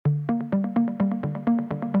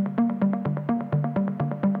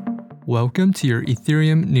Welcome to your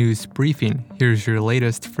Ethereum news briefing. Here's your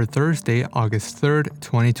latest for Thursday, August 3rd,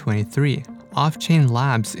 2023. Offchain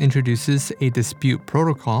Labs introduces a dispute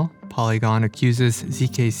protocol. Polygon accuses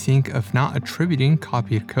zkSync of not attributing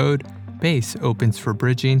copied code. Base opens for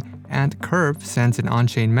bridging, and Curve sends an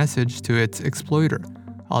on-chain message to its exploiter.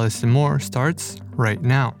 All this and more starts right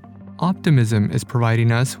now. Optimism is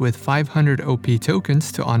providing us with 500 OP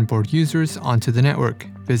tokens to onboard users onto the network.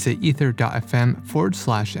 Visit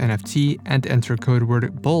ether.fm/NFT and enter code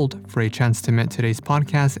word BOLD for a chance to mint today's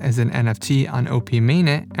podcast as an NFT on OP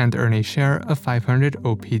Mainnet and earn a share of 500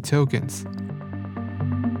 OP tokens.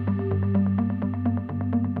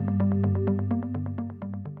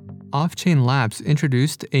 Offchain Labs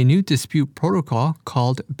introduced a new dispute protocol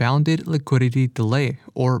called Bounded Liquidity Delay,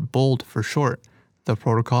 or BOLD for short. The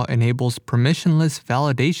protocol enables permissionless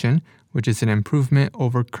validation, which is an improvement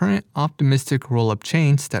over current optimistic rollup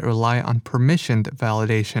chains that rely on permissioned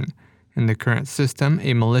validation. In the current system,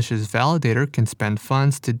 a malicious validator can spend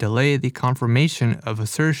funds to delay the confirmation of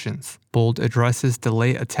assertions. BOLD addresses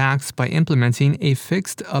delay attacks by implementing a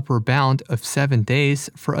fixed upper bound of 7 days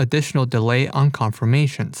for additional delay on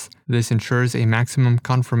confirmations. This ensures a maximum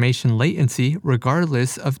confirmation latency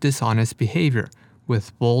regardless of dishonest behavior.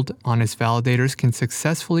 With BOLD, honest validators can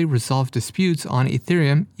successfully resolve disputes on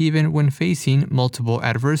Ethereum even when facing multiple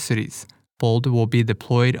adversities. BOLD will be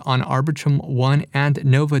deployed on Arbitrum 1 and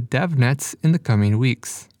Nova DevNets in the coming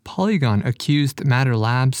weeks. Polygon accused Matter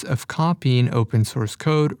Labs of copying open source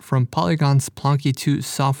code from Polygon's Plonky 2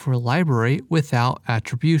 software library without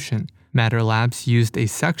attribution. Matter Labs used a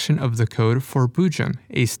section of the code for Boojum,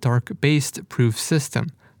 a Stark-based proof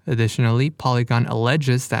system. Additionally, Polygon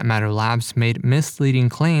alleges that Matter Labs made misleading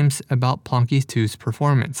claims about Plonky 2's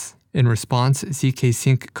performance. In response,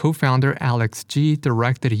 zkSync co-founder Alex G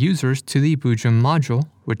directed users to the Boojum module,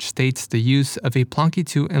 which states the use of a Plonky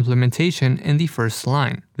 2 implementation in the first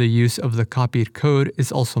line. The use of the copied code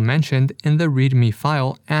is also mentioned in the README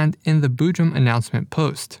file and in the Boojum announcement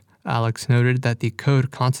post. Alex noted that the code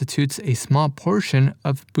constitutes a small portion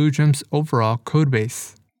of Boojum's overall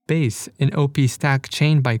codebase. Base, an OP Stack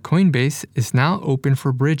chain by Coinbase, is now open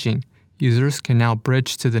for bridging. Users can now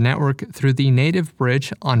bridge to the network through the native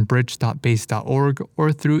bridge on bridge.base.org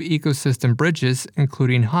or through ecosystem bridges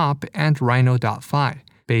including Hop and Rhino.fi.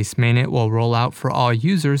 Base Mainnet will roll out for all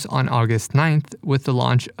users on August 9th with the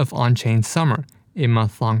launch of On-Chain Summer, a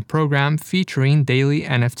month-long program featuring daily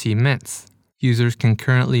NFT mints. Users can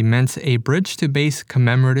currently mint a Bridge to Base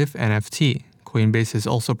commemorative NFT. Coinbase is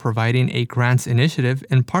also providing a grants initiative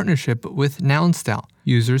in partnership with Nounstyle.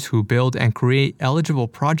 Users who build and create eligible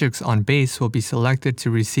projects on Base will be selected to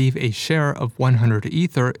receive a share of 100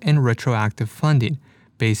 Ether in retroactive funding.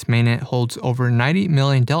 Base Mainnet holds over $90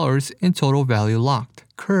 million in total value locked.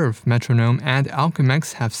 Curve, Metronome, and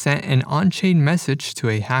Alchemex have sent an on-chain message to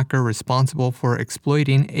a hacker responsible for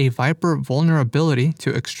exploiting a Viper vulnerability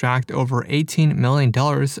to extract over $18 million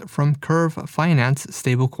from Curve Finance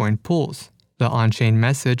stablecoin pools. The on-chain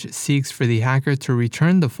message seeks for the hacker to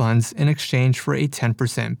return the funds in exchange for a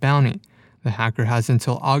 10% bounty. The hacker has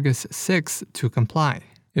until August 6th to comply.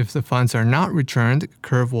 If the funds are not returned,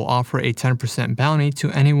 Curve will offer a 10% bounty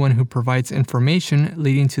to anyone who provides information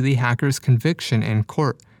leading to the hacker's conviction in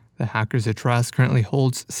court. The hacker's address currently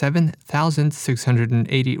holds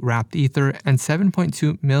 7,680 wrapped Ether and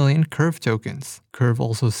 7.2 million Curve tokens. Curve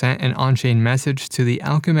also sent an on-chain message to the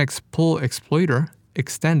Alchemex pool exploiter,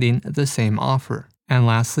 extending the same offer. And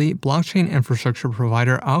lastly, blockchain infrastructure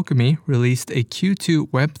provider Alchemy released a Q2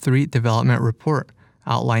 Web3 development report,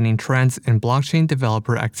 outlining trends in blockchain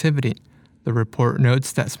developer activity. The report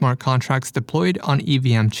notes that smart contracts deployed on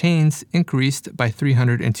EVM chains increased by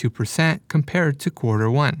 302% compared to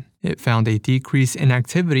Q1. It found a decrease in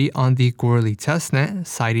activity on the Goerli testnet,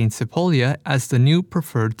 citing Sepolia as the new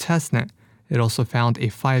preferred testnet. It also found a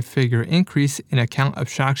 5-figure increase in account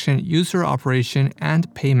abstraction, user operation,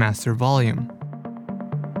 and paymaster volume.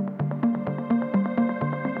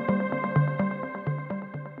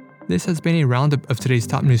 This has been a roundup of today's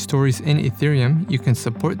top news stories in Ethereum. You can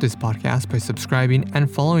support this podcast by subscribing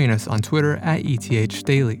and following us on Twitter at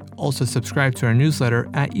ETHDaily. Also subscribe to our newsletter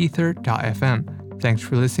at ether.fm. Thanks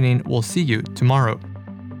for listening. We'll see you tomorrow.